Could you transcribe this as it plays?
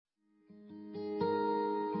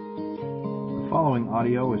following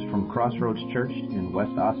audio is from CrossRoads Church in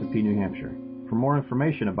West Ossipee, New Hampshire. For more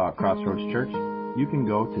information about CrossRoads Church, you can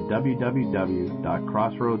go to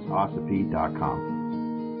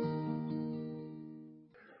www.crossroadsossipee.com.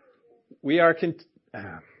 We are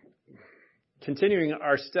continuing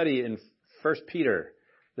our study in 1 Peter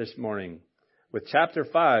this morning with chapter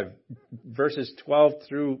 5, verses 12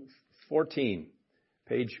 through 14,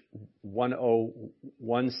 page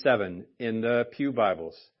 1017 in the Pew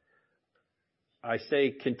Bibles. I say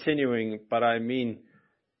continuing, but I mean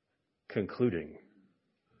concluding.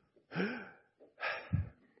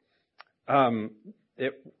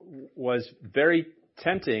 It was very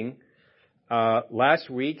tempting last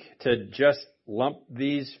week to just lump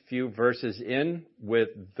these few verses in with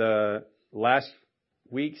the last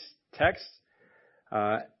week's text,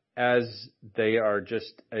 as they are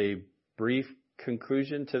just a brief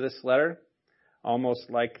conclusion to this letter, almost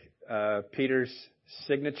like Peter's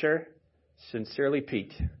signature, Sincerely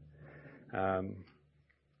Pete.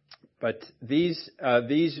 But these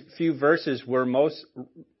few verses were most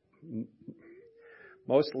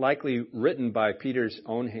likely written by Peter's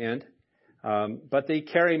own hand, but they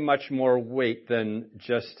carry much more weight than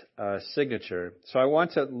just a signature. So I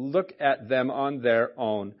want to look at them on their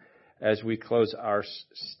own as we close our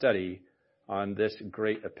study on this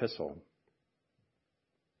great epistle.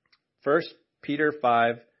 1 Peter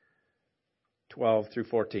 5:12 through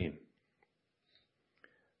 14.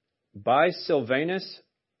 By Silvanus,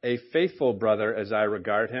 a faithful brother as I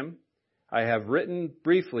regard him, I have written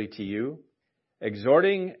briefly to you,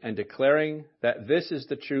 exhorting and declaring that this is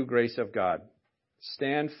the true grace of God.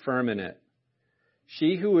 Stand firm in it.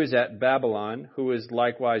 She who is at Babylon, who is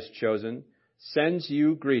likewise chosen, sends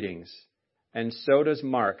you greetings, and so does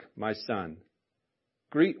Mark, my son.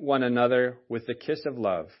 Greet one another with the kiss of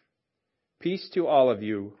love. Peace to all of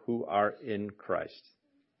you who are in Christ.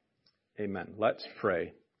 Amen. Let's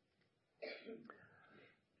pray.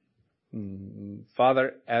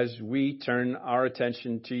 Father, as we turn our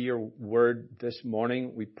attention to your word this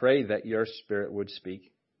morning, we pray that your Spirit would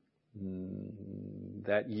speak,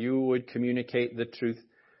 that you would communicate the truth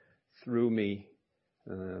through me,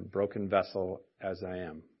 broken vessel as I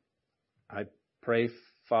am. I pray,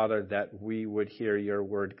 Father, that we would hear your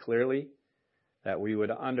word clearly, that we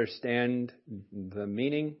would understand the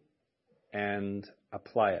meaning and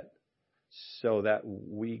apply it, so that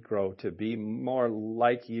we grow to be more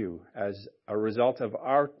like you as a result of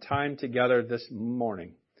our time together this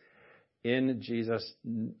morning. In Jesus'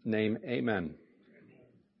 name, amen.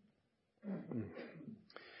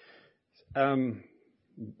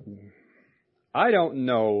 I don't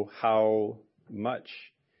know how much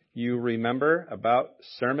you remember about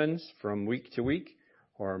sermons from week to week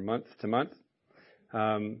or month to month.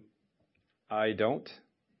 I don't.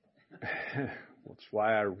 That's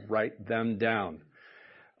why I write them down.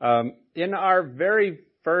 In our very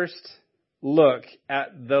first look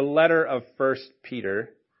at the letter of 1 Peter,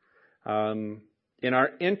 in our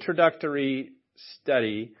introductory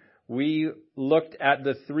study, we looked at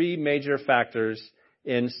the three major factors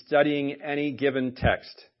in studying any given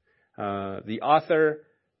text: the author,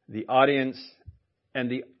 the audience, and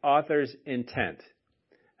the author's intent.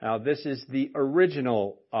 Now, this is the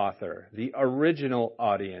original author, the original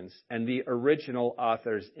audience, and the original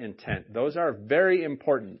author's intent. Those are very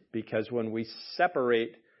important because when we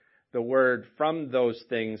separate the word from those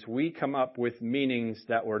things, we come up with meanings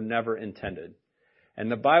that were never intended.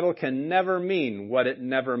 And the Bible can never mean what it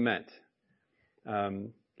never meant.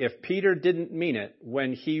 If Peter didn't mean it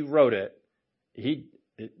when he wrote it,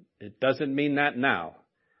 it doesn't mean that now.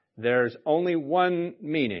 There's only one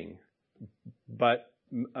meaning, but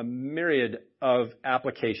a myriad of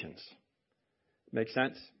applications. Make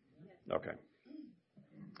sense? Okay.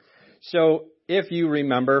 So if you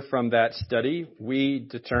remember from that study, we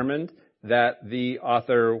determined that the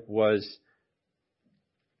author was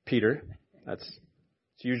Peter. That's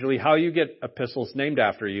usually how you get epistles named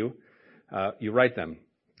after you. You write them,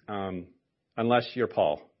 unless you're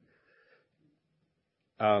Paul.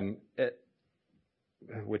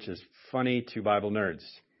 Which is funny to Bible nerds.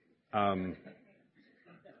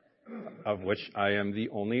 Of which I am the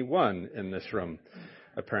only one in this room,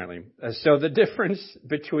 apparently. So the difference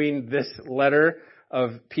between this letter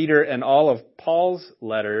of Peter and all of Paul's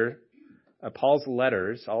letters,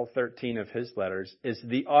 all 13 of his letters, is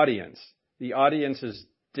the audience. The audience is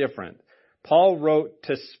different. Paul wrote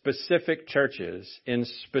to specific churches in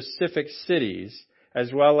specific cities,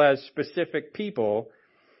 as well as specific people,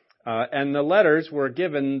 and the letters were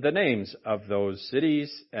given the names of those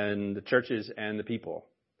cities and the churches and the people.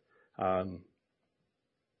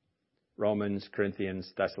 Romans,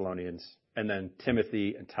 Corinthians, Thessalonians, and then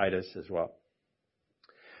Timothy and Titus as well.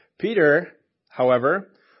 Peter, however,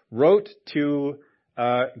 wrote to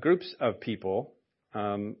groups of people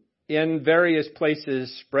in various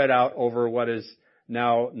places spread out over what is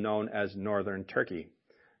now known as northern Turkey.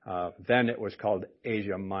 Then it was called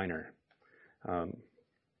Asia Minor.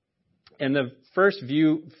 In the first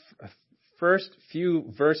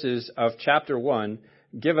few verses of chapter 1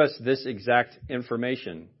 give us this exact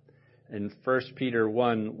information. In 1 Peter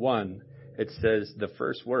 1:1, it says the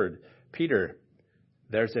first word, Peter.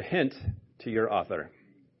 There's a hint to your author.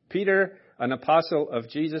 Peter, an apostle of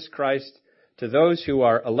Jesus Christ, to those who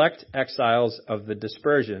are elect exiles of the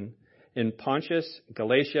dispersion in Pontus,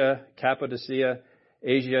 Galatia, Cappadocia,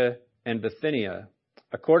 Asia, and Bithynia,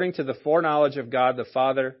 according to the foreknowledge of God the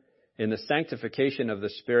Father, in the sanctification of the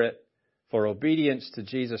Spirit, for obedience to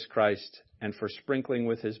Jesus Christ, and for sprinkling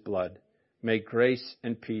with his blood, may grace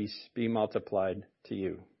and peace be multiplied to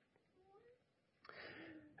you.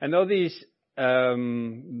 And though these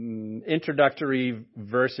introductory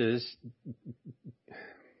verses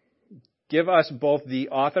give us both the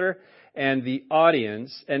author and the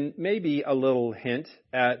audience, and maybe a little hint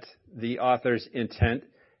at the author's intent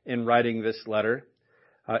in writing this letter,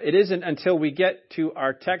 it isn't until we get to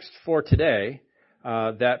our text for today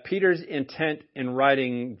that Peter's intent in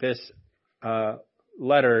writing this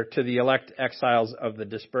letter to the elect exiles of the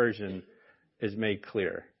dispersion is made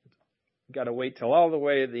clear. You've got to wait till all the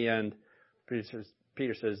way at the end.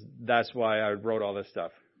 Peter says, that's why I wrote all this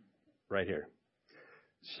stuff right here.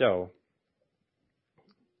 So,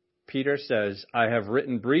 Peter says, I have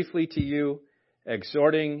written briefly to you,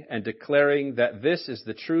 exhorting and declaring that this is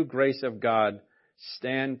the true grace of God.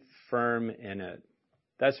 Stand firm in it.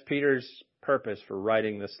 That's Peter's purpose for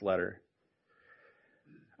writing this letter.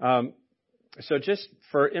 So just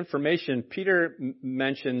for information, Peter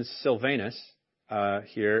mentions Silvanus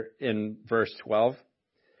here in verse 12.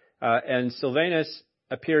 And Silvanus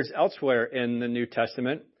appears elsewhere in the New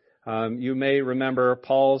Testament. You may remember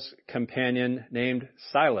Paul's companion named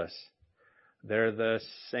Silas. They're the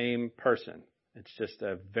same person. It's just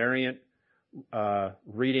a variant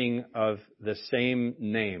reading of the same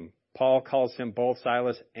name. Paul calls him both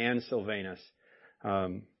Silas and Silvanus.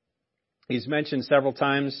 He's mentioned several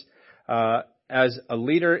times as a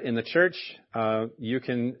leader in the church. You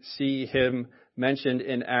can see him mentioned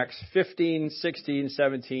in Acts 15, 16,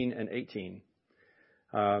 17, and 18.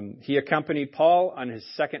 He accompanied Paul on his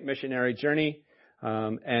second missionary journey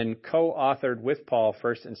and co-authored with Paul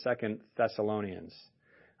 1st and 2nd Thessalonians.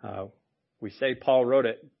 We say Paul wrote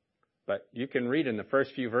it, but you can read in the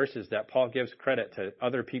first few verses that Paul gives credit to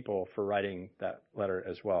other people for writing that letter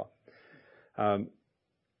as well.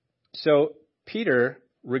 So Peter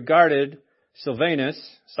regarded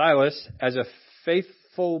Silas, as a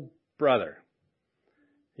faithful brother.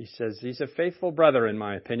 He says he's a faithful brother, in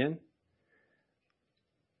my opinion.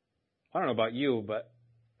 I don't know about you, but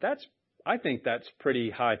I think that's pretty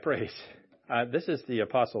high praise. This is the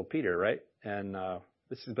Apostle Peter, right? And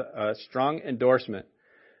this is a strong endorsement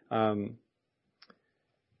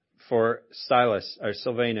for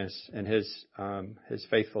Silvanus and his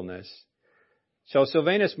faithfulness. So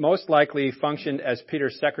Silvanus most likely functioned as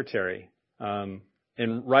Peter's secretary in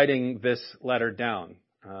writing this letter down.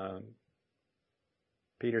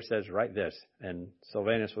 Peter says, write this. And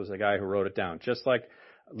Silvanus was the guy who wrote it down, just like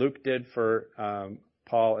Luke did for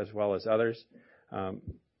Paul as well as others.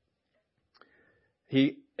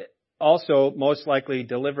 He also most likely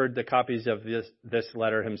delivered the copies of this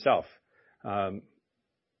letter himself to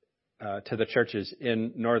the churches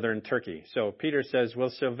in northern Turkey. So Peter says,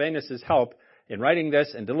 with Silvanus' help in writing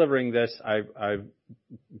this and delivering this, I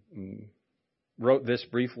wrote this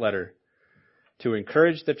brief letter to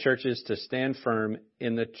encourage the churches to stand firm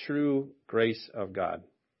in the true grace of God.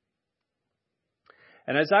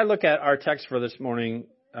 And as I look at our text for this morning,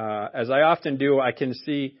 as I often do, I can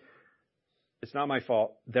see it's not my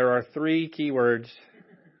fault. There are three key words.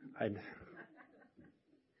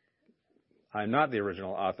 I'm not the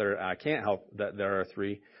original author. I can't help that there are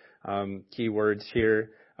three key words here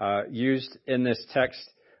used in this text.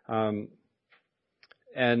 And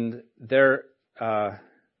they're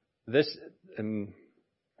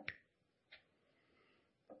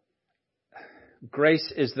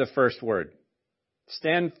grace is the first word.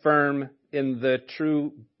 Stand firm in the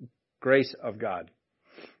true grace of God.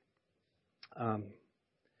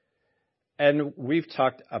 And we've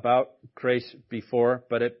talked about grace before,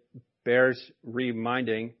 but it bears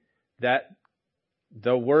reminding that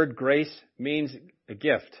the word grace means a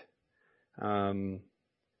gift, an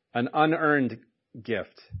unearned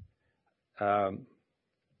gift.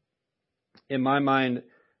 In my mind,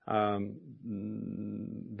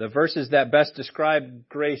 the verses that best describe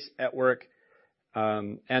grace at work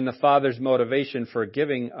and the Father's motivation for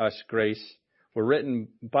giving us grace were written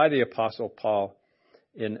by the Apostle Paul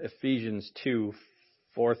in Ephesians 2,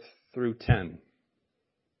 4 through 10.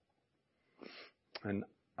 And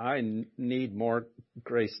I need more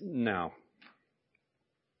grace now.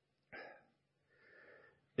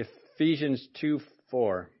 Ephesians 2,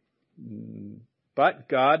 4. But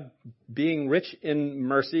God, being rich in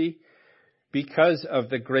mercy, because of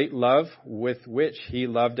the great love with which He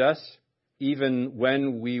loved us, even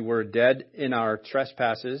when we were dead in our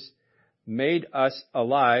trespasses, made us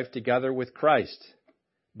alive together with Christ.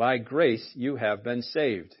 By grace you have been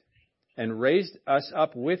saved, and raised us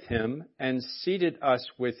up with Him, and seated us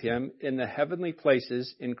with Him in the heavenly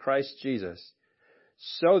places in Christ Jesus,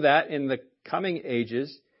 so that in the coming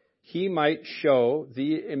ages He might show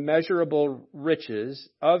the immeasurable riches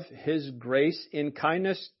of His grace in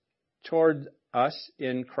kindness toward us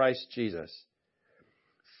in Christ Jesus.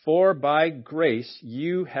 For by grace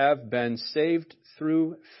you have been saved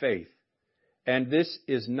through faith, and this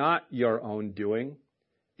is not your own doing.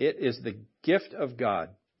 It is the gift of God,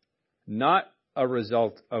 not a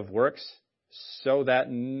result of works, so that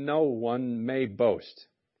no one may boast.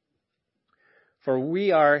 For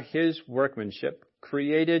we are His workmanship,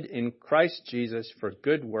 created in Christ Jesus for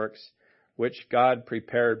good works, which God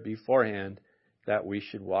prepared beforehand that we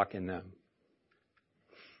should walk in them.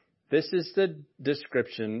 This is the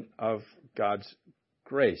description of God's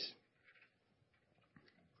grace.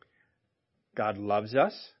 God loves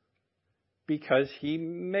us because He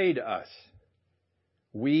made us.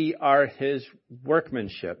 We are His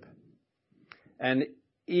workmanship. And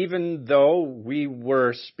even though we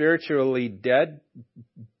were spiritually dead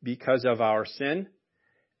because of our sin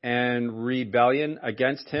and rebellion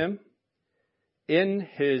against Him, in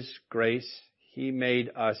His grace, He made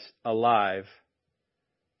us alive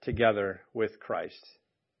together with Christ.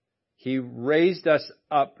 He raised us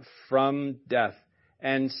up from death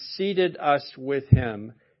and seated us with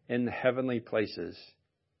Him in the heavenly places.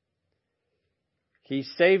 He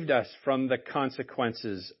saved us from the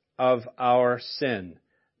consequences of our sin,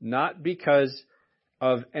 not because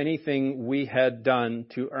of anything we had done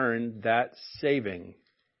to earn that saving.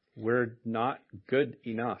 We're not good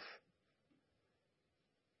enough.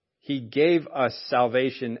 He gave us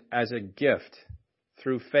salvation as a gift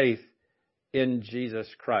through faith in Jesus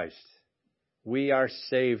Christ. We are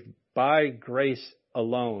saved by grace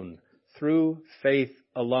alone, through faith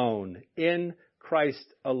alone, in Christ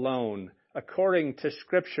alone, according to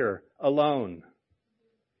Scripture alone.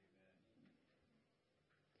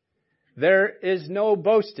 There is no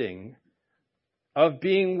boasting of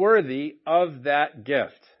being worthy of that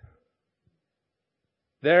gift.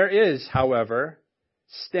 There is, however,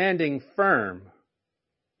 standing firm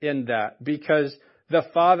in that, because the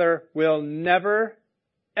Father will never,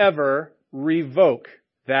 ever revoke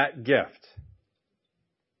that gift.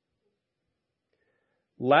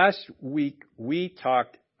 Last week, we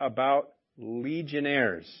talked about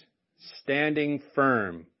legionnaires standing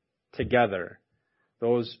firm together.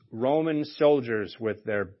 Those Roman soldiers with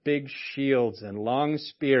their big shields and long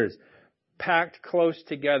spears packed close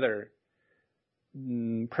together,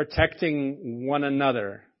 protecting one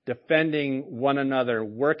another, defending one another,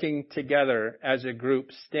 working together as a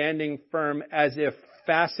group, standing firm as if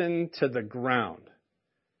fastened to the ground.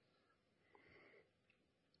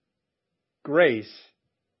 Grace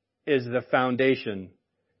is the foundation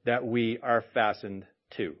that we are fastened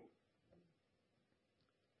to.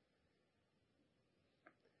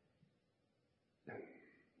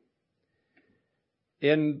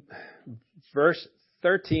 In verse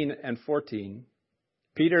 13 and 14,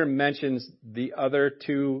 Peter mentions the other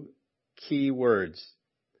two key words,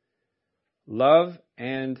 love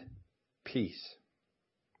and peace.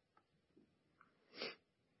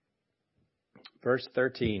 Verse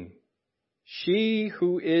 13, she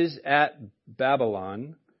who is at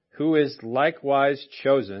Babylon, who is likewise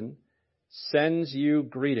chosen, sends you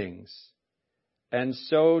greetings, and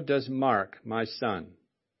so does Mark, my son.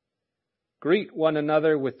 Greet one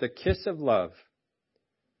another with the kiss of love.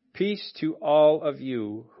 Peace to all of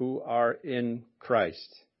you who are in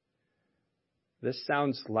Christ. This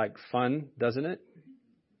sounds like fun, doesn't it?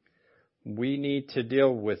 We need to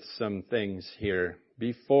deal with some things here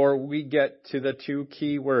before we get to the two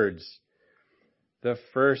key words. The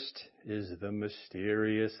first is the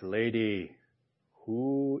mysterious lady.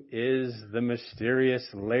 Who is the mysterious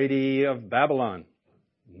lady of Babylon?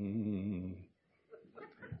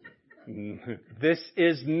 This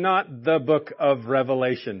is not the book of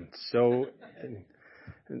Revelation, so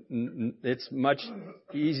it's much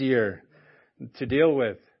easier to deal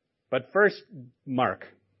with. But first, Mark.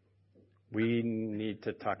 we need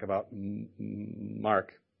to talk about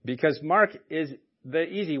Mark. Because Mark is the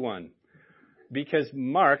easy one. Because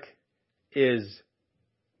Mark is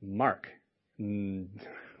Mark. The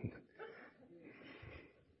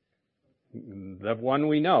one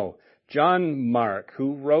we know. John Mark,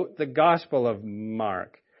 who wrote the Gospel of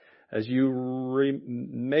Mark. As you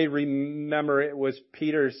may remember, it was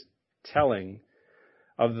Peter's telling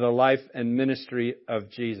of the life and ministry of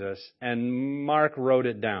Jesus, and Mark wrote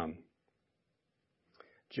it down.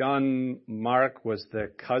 John Mark was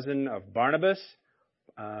the cousin of Barnabas,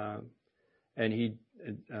 and he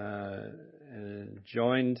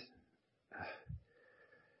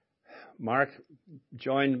Mark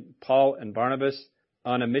joined Paul and Barnabas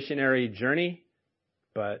on a missionary journey,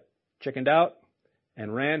 but chickened out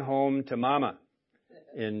and ran home to Mama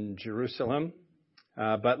in Jerusalem.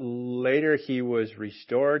 But later he was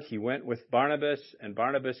restored. He went with Barnabas, and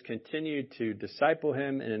Barnabas continued to disciple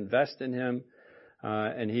him and invest in him.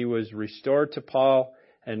 And he was restored to Paul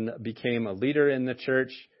and became a leader in the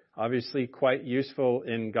church, obviously quite useful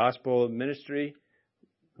in gospel ministry.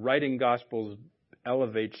 Writing gospels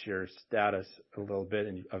elevates your status a little bit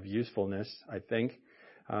of usefulness, I think.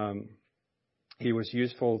 He was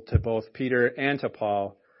useful to both Peter and to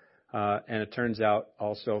Paul, and it turns out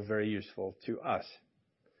also very useful to us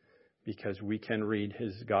because we can read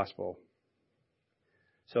his gospel.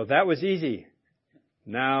 So that was easy.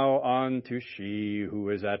 Now on to she who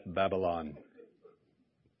is at Babylon.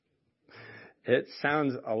 It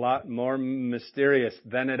sounds a lot more mysterious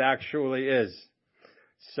than it actually is.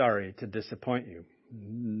 Sorry to disappoint you.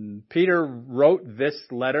 Peter wrote this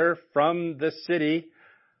letter from the city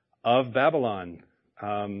of Babylon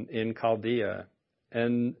in Chaldea.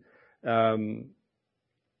 And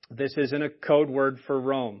this isn't a code word for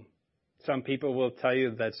Rome. Some people will tell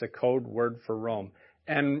you that's a code word for Rome.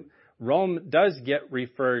 And Rome does get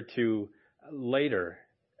referred to later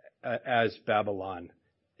as Babylon.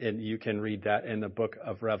 And you can read that in the book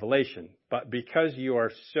of Revelation. But because you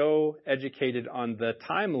are so educated on the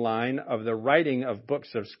timeline of the writing of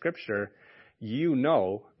books of Scripture, you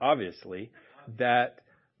know, obviously, that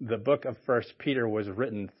the book of 1 Peter was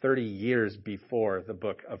written 30 years before the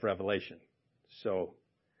book of Revelation. So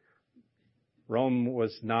Rome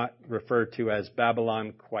was not referred to as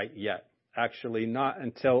Babylon quite yet. Actually, not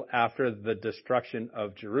until after the destruction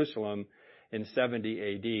of Jerusalem in 70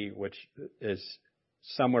 A.D., which is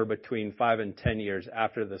somewhere between 5 and 10 years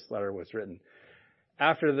after this letter was written.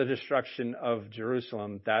 After the destruction of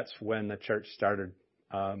Jerusalem, that's when the church started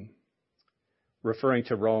referring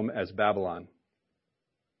to Rome as Babylon.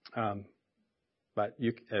 But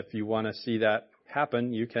if you want to see that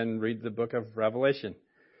happen, you can read the book of Revelation.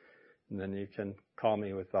 And then you can call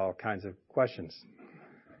me with all kinds of questions.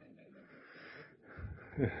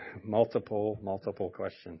 multiple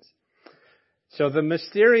questions. So the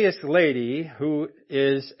mysterious lady who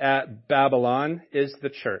is at Babylon is the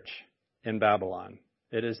church in Babylon.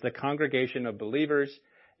 It is the congregation of believers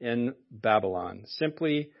in Babylon.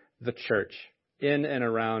 Simply the church in and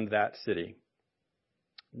around that city.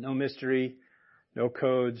 No mystery, no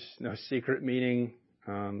codes, no secret meaning.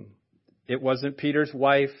 It wasn't Peter's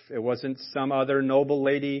wife. It wasn't some other noble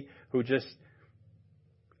lady who just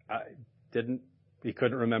he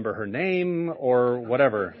couldn't remember her name or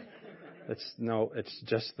whatever. It's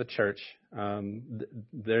just the church.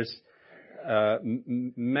 There's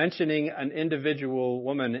mentioning an individual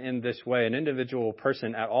woman in this way, an individual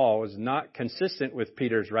person at all, was not consistent with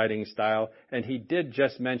Peter's writing style. And he did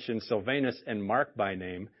just mention Silvanus and Mark by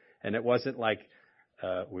name. And it wasn't like,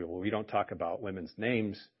 we don't talk about women's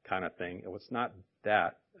names kind of thing. It was not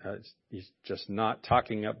that. He's just not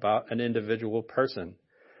talking about an individual person.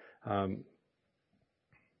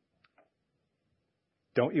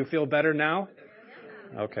 Don't you feel better now?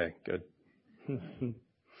 Okay, good.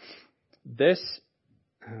 This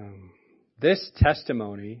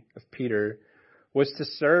testimony of Peter was to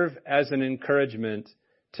serve as an encouragement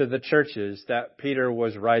to the churches that Peter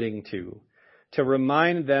was writing to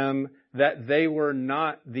remind them that they were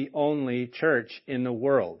not the only church in the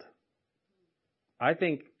world. I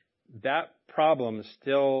think that problem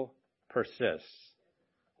still persists.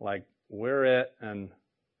 Like, we're it, and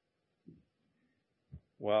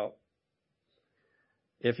well,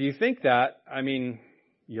 if you think that, I mean,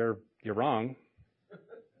 you're wrong.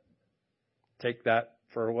 Take that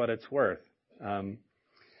for what it's worth.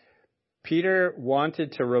 Peter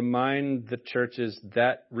wanted to remind the churches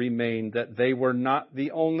that remained that they were not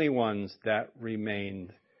the only ones that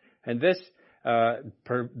remained. And this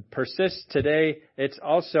persists today. It's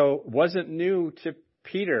also wasn't new to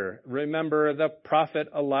Peter. Remember the prophet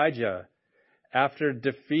Elijah, after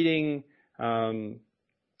defeating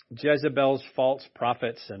Jezebel's false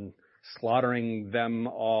prophets and slaughtering them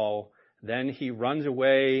all. Then he runs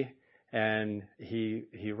away and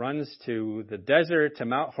he runs to the desert, to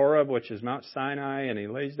Mount Horeb, which is Mount Sinai, and he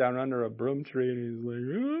lays down under a broom tree and he's like,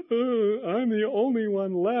 I'm the only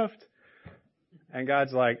one left. And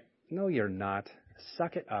God's like, no, you're not.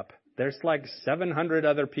 Suck it up. There's like 700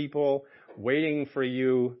 other people waiting for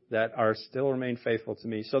you that are still remain faithful to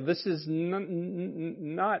me. So this is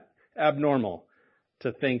not abnormal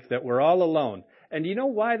to think that we're all alone. And you know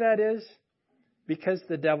why that is? Because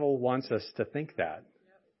the devil wants us to think that.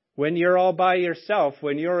 When you're all by yourself,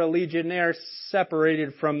 when you're a legionnaire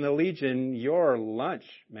separated from the legion, you're lunch,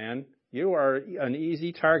 man. You are an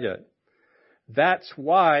easy target. That's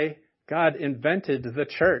why God invented the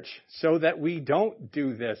church, so that we don't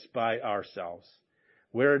do this by ourselves.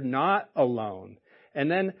 We're not alone.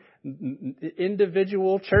 And then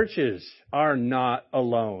individual churches are not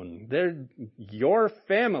alone. Your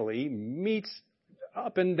family meets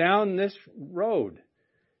up and down this road.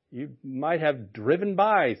 You might have driven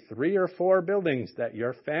by 3 or 4 buildings that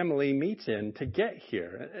your family meets in to get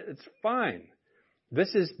here. It's fine.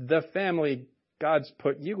 This is the family God's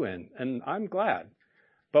put you in, and I'm glad.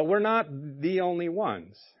 But we're not the only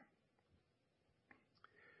ones.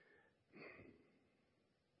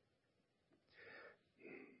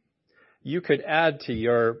 You could add to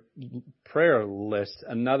your prayer list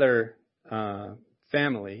another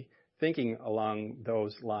family thinking along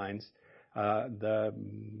those lines. The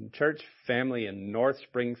church family in North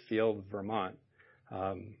Springfield, Vermont.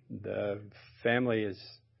 The family is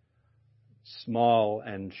small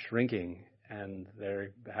and shrinking, and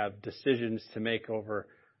they have decisions to make over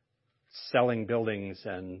selling buildings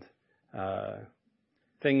and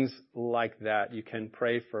things like that. You can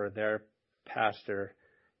pray for their pastor,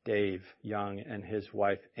 Dave Young, and his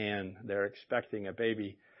wife, Ann. They're expecting a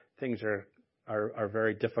baby. Things are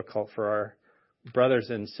very difficult for our brothers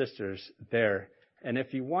and sisters there. And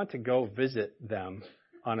if you want to go visit them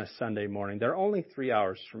on a Sunday morning, they're only 3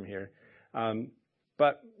 hours from here.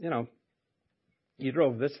 But, you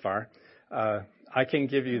drove this far. I can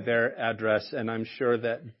give you their address, and I'm sure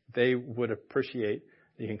that they would appreciate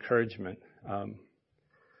the encouragement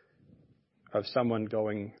of someone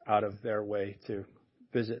going out of their way to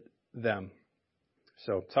visit them.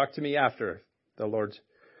 So talk to me after. The Lord's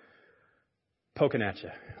poking at you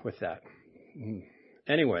with that.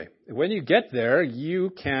 Anyway, when you get there, you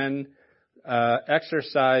can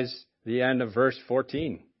exercise the end of verse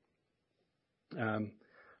 14,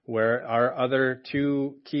 where our other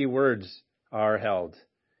 2 key words are held.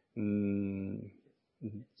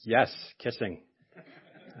 Yes, kissing.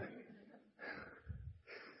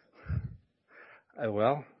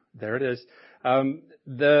 Well, there it is.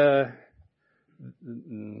 The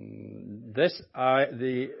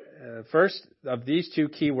first of these 2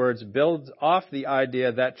 keywords builds off the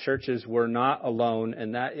idea that churches were not alone,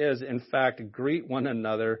 and that is, in fact, greet one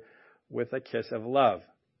another with a kiss of love.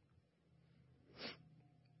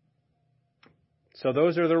 So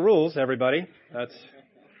those are the rules, everybody. That's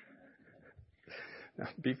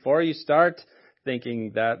before you start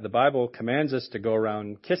thinking that the Bible commands us to go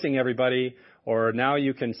around kissing everybody, or now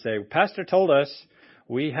you can say, Pastor told us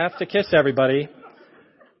we have to kiss everybody.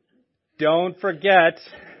 Don't forget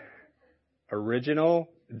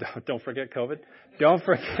don't forget COVID. Don't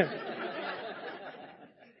forget.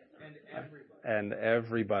 And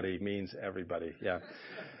everybody means everybody. Yeah.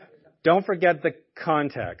 Don't forget the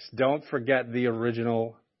context. Don't forget the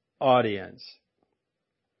original audience.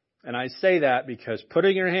 And I say that because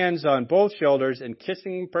putting your hands on both shoulders and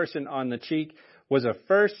kissing a person on the cheek was a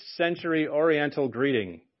 1st century Oriental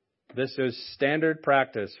greeting. This is standard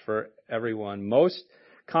practice for everyone, most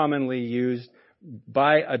commonly used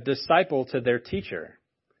by a disciple to their teacher.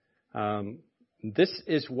 This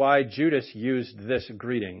is why Judas used this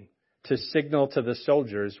greeting to signal to the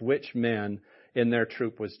soldiers which man in their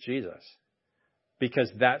troop was Jesus, because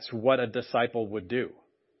that's what a disciple would do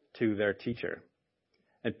to their teacher.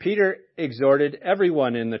 And Peter exhorted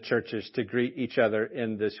everyone in the churches to greet each other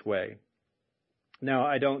in this way. Now,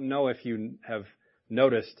 I don't know if you have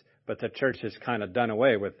noticed, but the church has kind of done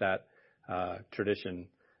away with that tradition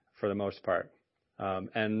for the most part.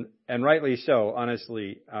 And rightly so,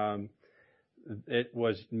 honestly. It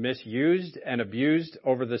was misused and abused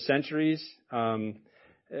over the centuries.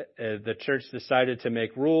 The church decided to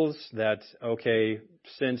make rules that, okay,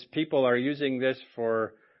 since people are using this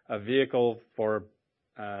for a vehicle for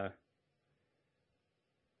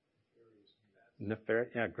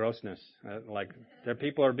grossness.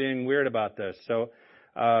 People are being weird about this. So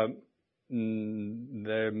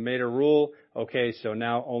they made a rule. Okay, so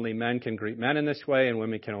now only men can greet men in this way, and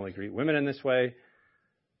women can only greet women in this way.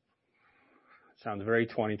 Sounds very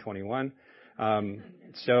 2021.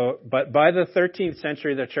 But by the 13th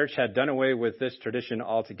century, the church had done away with this tradition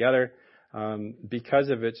altogether. Because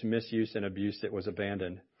of its misuse and abuse, it was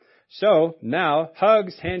abandoned. So now,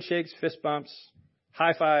 hugs, handshakes, fist bumps,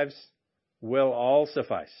 high fives will all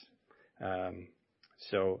suffice.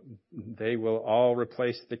 So they will all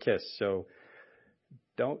replace the kiss. So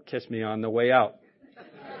don't kiss me on the way out.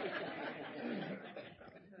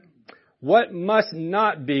 What must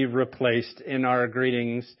not be replaced in our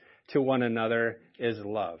greetings to one another is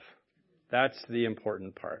love. That's the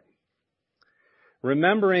important part.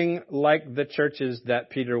 Remembering, like the churches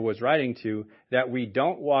that Peter was writing to, that we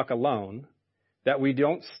don't walk alone, that we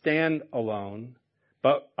don't stand alone,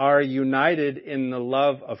 but are united in the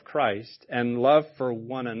love of Christ and love for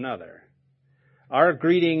one another. Our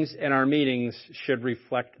greetings and our meetings should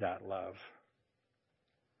reflect that love.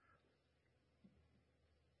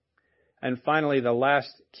 And finally, the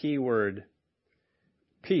last key word,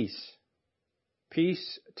 peace.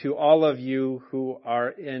 Peace to all of you who are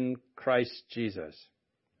in Christ Jesus.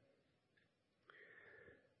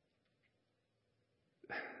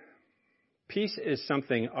 Peace is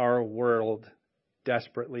something our world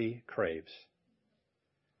desperately craves.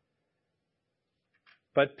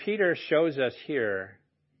 But Peter shows us here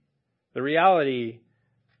the reality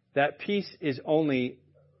that peace is only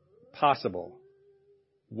possible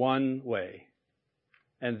one way,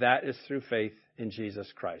 and that is through faith in Jesus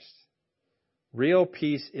Christ. Real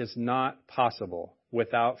peace is not possible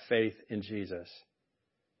without faith in Jesus.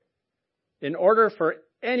 In order for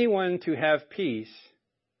anyone to have peace,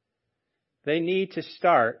 they need to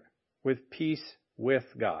start with peace with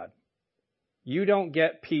God. You don't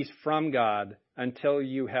get peace from God until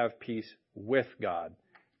you have peace with God.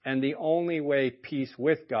 And the only way peace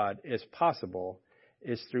with God is possible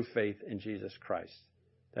is through faith in Jesus Christ,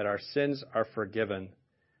 that our sins are forgiven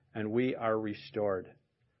and we are restored.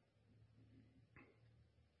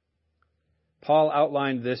 Paul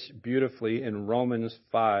outlined this beautifully in Romans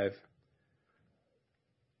 5.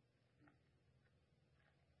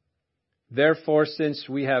 Therefore, since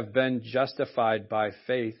we have been justified by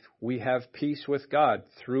faith, we have peace with God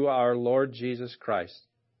through our Lord Jesus Christ.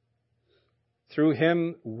 Through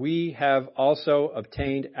him we have also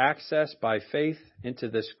obtained access by faith into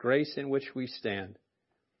this grace in which we stand,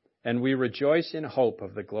 and we rejoice in hope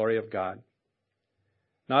of the glory of God.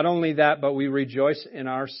 Not only that, but we rejoice in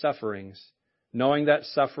our sufferings, knowing that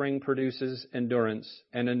suffering produces endurance,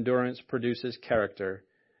 and endurance produces character,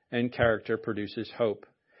 and character produces hope.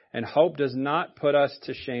 And hope does not put us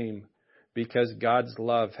to shame, because God's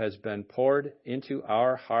love has been poured into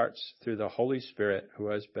our hearts through the Holy Spirit who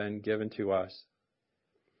has been given to us.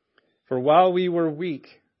 For while we were weak,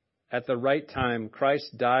 at the right time,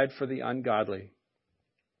 Christ died for the ungodly.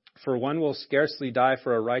 For one will scarcely die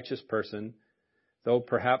for a righteous person, though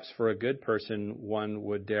perhaps for a good person one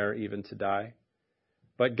would dare even to die.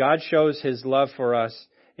 But God shows his love for us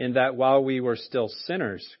in that while we were still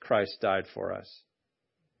sinners, Christ died for us.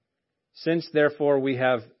 Since therefore we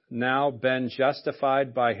have now been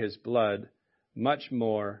justified by his blood, much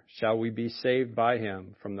more shall we be saved by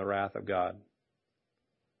him from the wrath of God.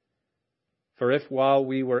 For if while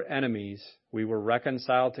we were enemies, we were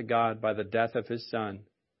reconciled to God by the death of his Son,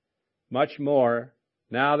 much more,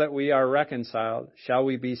 now that we are reconciled, shall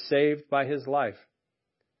we be saved by his life.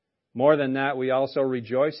 More than that, we also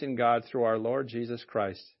rejoice in God through our Lord Jesus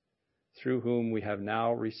Christ, through whom we have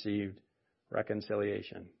now received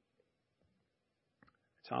reconciliation.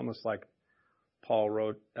 It's almost like Paul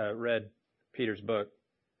read Peter's book,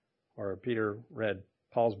 or Peter read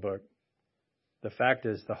Paul's book. The fact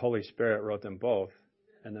is, the Holy Spirit wrote them both,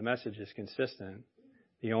 and the message is consistent.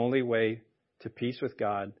 The only way to peace with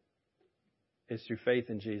God is through faith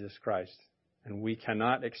in Jesus Christ. And we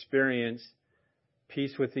cannot experience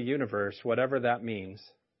peace with the universe, whatever that means,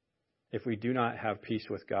 if we do not have peace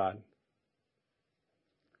with God.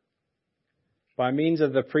 By means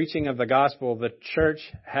of the preaching of the gospel, the church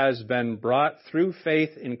has been brought through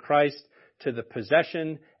faith in Christ to the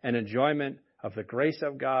possession and enjoyment of the grace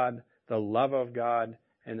of God, the love of God,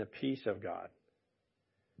 and the peace of God.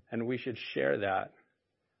 And we should share that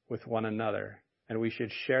with one another. And we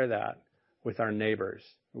should share that with our neighbors.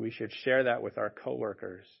 We should share that with our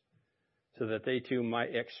coworkers so that they too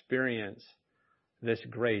might experience this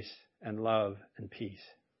grace and love and peace.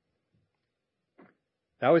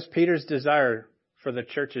 That was Peter's desire for the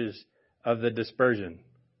churches of the dispersion.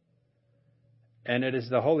 And it is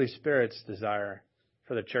the Holy Spirit's desire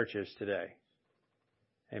for the churches today.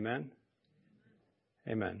 Amen?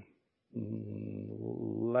 Amen.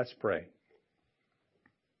 Let's pray.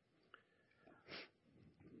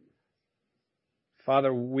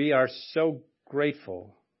 Father, we are so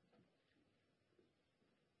grateful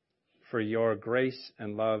for your grace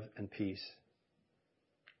and love and peace.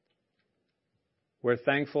 We're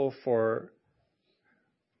thankful for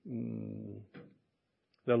the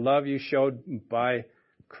love you showed by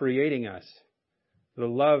creating us, the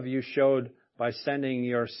love you showed by sending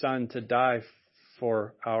your Son to die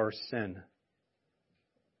for our sin,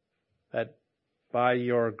 that by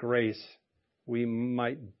your grace we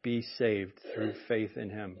might be saved through faith in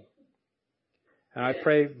him. And I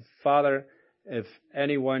pray, Father, if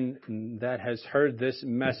anyone that has heard this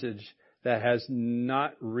message that has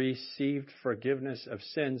not received forgiveness of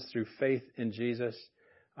sins through faith in Jesus,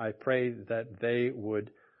 I pray that they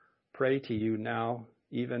would pray to you now,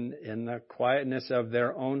 even in the quietness of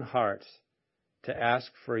their own hearts, to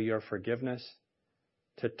ask for your forgiveness,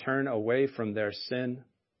 to turn away from their sin,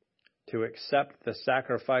 to accept the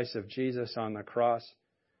sacrifice of Jesus on the cross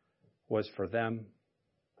was for them,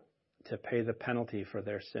 to pay the penalty for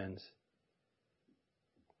their sins,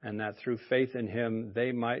 and that through faith in him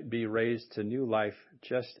they might be raised to new life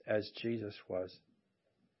just as Jesus was,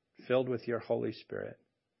 filled with your Holy Spirit,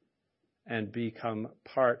 and become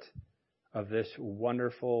part of this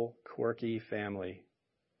wonderful, quirky family,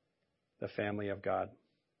 the family of God.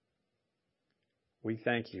 We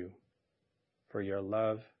thank you for your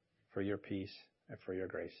love, for your peace, and for your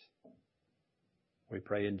grace. We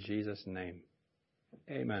pray in Jesus' name.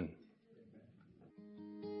 Amen.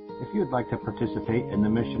 If you would like to participate in the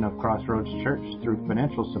mission of CrossRoads Church through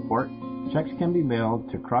financial support, checks can be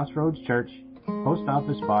mailed to CrossRoads Church, Post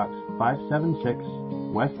Office Box 576,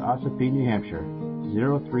 West Ossipee, New Hampshire,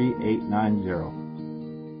 03890.